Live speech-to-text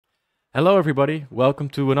Hello everybody, welcome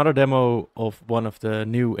to another demo of one of the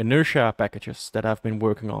new Inertia packages that I've been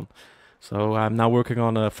working on. So I'm now working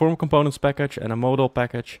on a form components package and a modal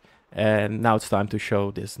package, and now it's time to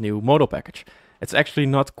show this new modal package. It's actually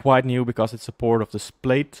not quite new because it's support of the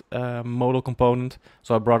split modal component,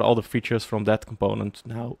 so I brought all the features from that component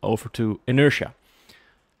now over to Inertia.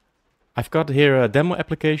 I've got here a demo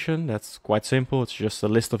application that's quite simple. It's just a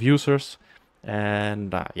list of users,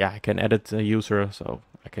 and yeah, I can edit a user, so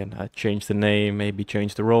I can change the name, maybe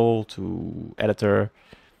change the role to editor.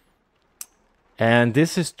 And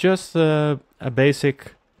this is just a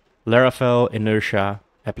basic Laravel Inertia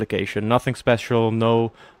application. Nothing special,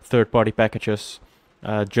 no third-party packages,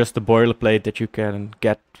 just the boilerplate that you can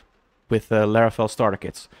get with Laravel starter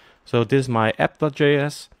kits. So this is my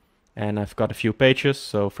app.js, and I've got a few pages.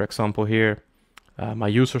 So for example here, my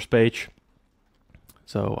users page.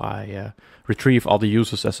 So I retrieve all the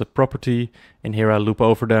users as a property, and here I loop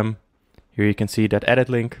over them. Here you can see that edit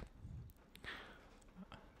link.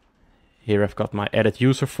 Here I've got my edit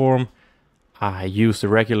user form. I use the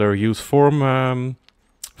regular use form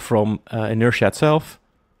from Inertia itself.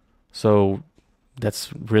 So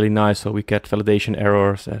that's really nice. So we get validation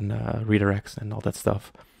errors and redirects and all that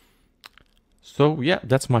stuff. So yeah,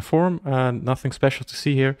 that's my form. Nothing special to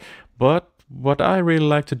see here. But what I really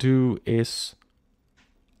like to do is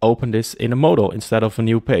open this in a modal instead of a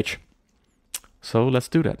new page. So let's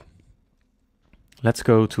do that. Let's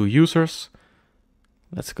go to users.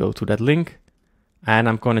 Let's go to that link. And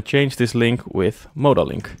I'm going to change this link with modal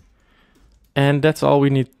link. And that's all we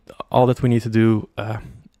need, all that we need to do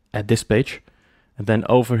at this page. And then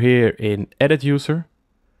over here in edit user,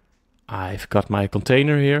 I've got my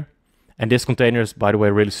container here. And this container is, by the way,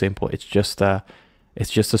 really simple. It's just a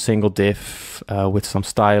single div with some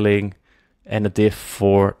styling and a div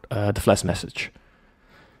for the flash message.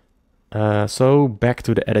 So back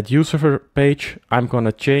to the edit user page, I'm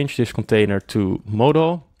gonna change this container to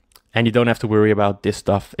modal, and you don't have to worry about this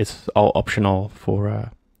stuff. It's all optional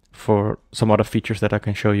for some other features that I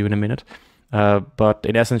can show you in a minute. But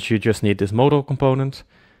in essence, you just need this modal component.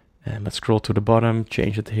 And let's scroll to the bottom,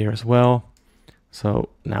 change it here as well. So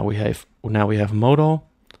now we have modal.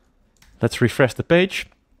 Let's refresh the page,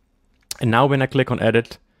 and now when I click on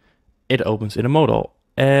edit, it opens in a modal,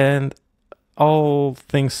 and all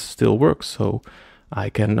things still work. So I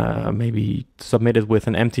can maybe submit it with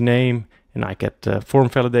an empty name, and I get form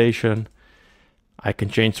validation. I can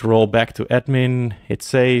change the role back to admin, hit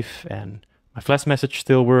save, and my flash message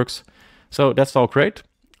still works. So that's all great.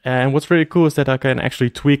 And what's really cool is that I can actually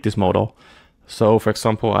tweak this modal. So for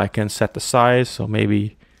example, I can set the size. So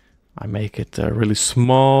maybe I make it really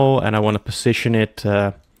small, and I want to position it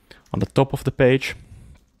on the top of the page.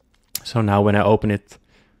 So now when I open it,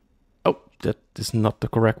 oh, that is not the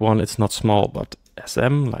correct one. It's not small, but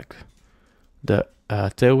SM, like the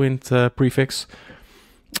tailwind prefix.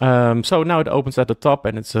 So now it opens at the top,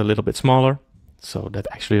 and it's a little bit smaller. So that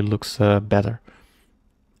actually looks better.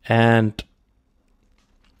 And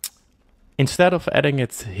instead of adding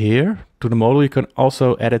it here to the modal, you can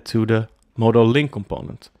also add it to the modal link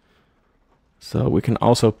component. So we can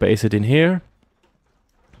also paste it in here,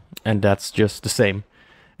 and that's just the same.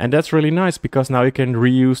 And that's really nice because now you can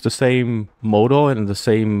reuse the same modal and the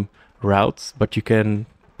same routes, but you can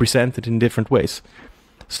present it in different ways.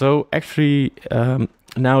 So actually,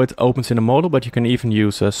 now it opens in a modal, but you can even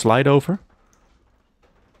use a Slideover.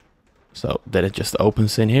 So that it just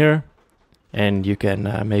opens in here, and you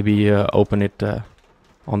can maybe open it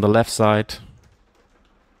on the left side.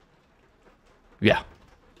 Yeah,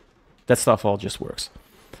 that stuff all just works.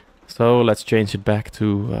 So let's change it back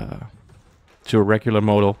to a regular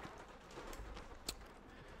modal.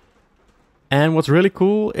 And what's really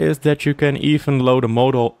cool is that you can even load a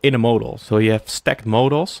modal in a modal. So you have stacked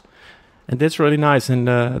modals, and that's really nice. And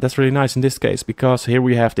that's really nice in this case because here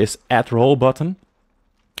we have this add role button,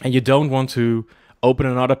 and you don't want to open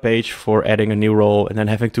another page for adding a new role and then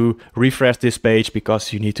having to refresh this page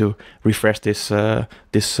because you need to refresh this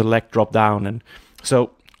this select drop down. And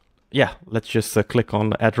so yeah, let's just click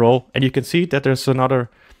on add role, and you can see that there's another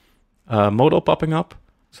modal popping up.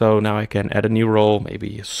 So now I can add a new role,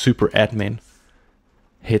 maybe a super admin,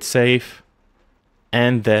 hit save,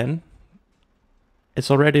 and then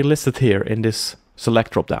it's already listed here in this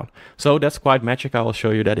select drop down. So that's quite magic. I will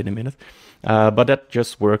show you that in a minute. But that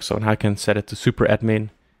just works. So now I can set it to super admin,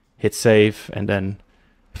 hit save, and then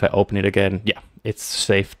if I open it again, yeah, it's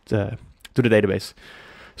saved to the database.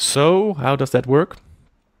 So how does that work?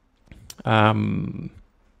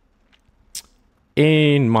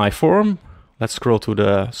 In my form, let's scroll to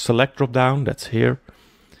the select drop down, that's here.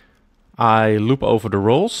 I loop over the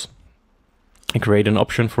roles, and create an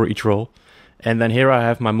option for each role. And then here I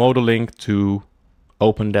have my modal link to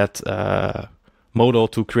open that modal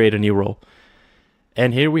to create a new role.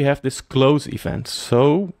 And here we have this close event.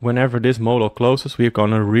 So whenever this modal closes, we're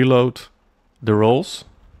gonna reload the roles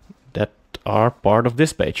that are part of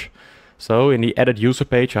this page. So in the edit user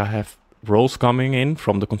page, I have roles coming in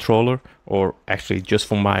from the controller, or actually just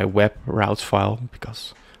from my web routes file,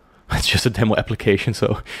 because it's just a demo application.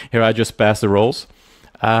 So here I just pass the roles.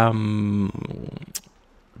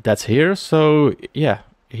 That's here. So yeah,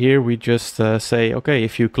 here we just say, okay,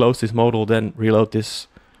 if you close this modal, then reload this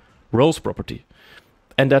roles property.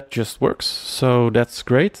 And that just works. So that's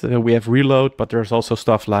great. We have reload, but there's also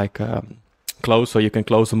stuff like close, so you can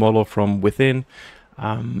close the model from within.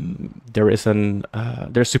 There's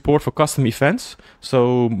support for custom events,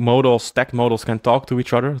 so stacked models can talk to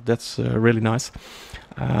each other. That's really nice.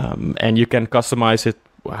 And you can customize it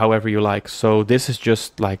however you like. So this is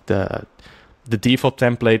just like the default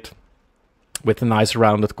template with the nice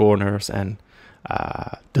rounded corners and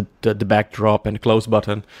the backdrop and the close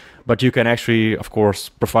button. But you can actually, of course,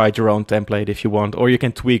 provide your own template if you want, or you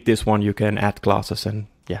can tweak this one. You can add classes and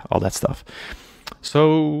yeah, all that stuff.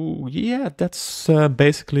 So yeah, that's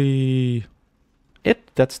basically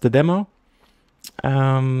it. That's the demo.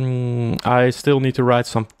 I still need to write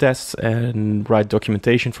some tests and write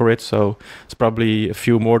documentation for it. So it's probably a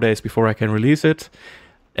few more days before I can release it.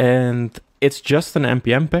 And it's just an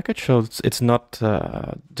NPM package, so it's not,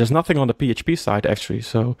 there's nothing on the PHP side actually.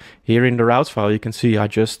 So here in the routes file, you can see I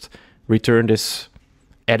just return this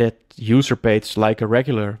edit user page like a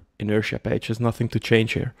regular Inertia page. There's nothing to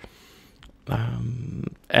change here.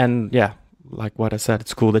 And yeah, like what I said,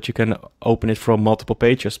 it's cool that you can open it from multiple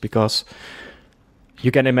pages, because you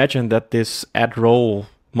can imagine that this add role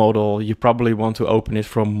modal, you probably want to open it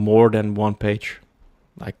from more than one page.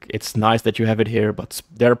 Like, it's nice that you have it here, but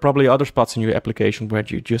there are probably other spots in your application where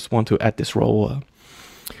you just want to add this role.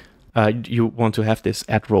 You want to have this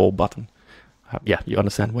add role button. Yeah, you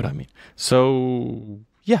understand what I mean. So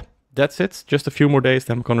yeah, that's it. Just a few more days,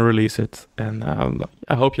 then I'm going to release it. And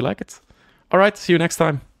I hope you like it. All right, see you next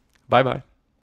time. Bye-bye.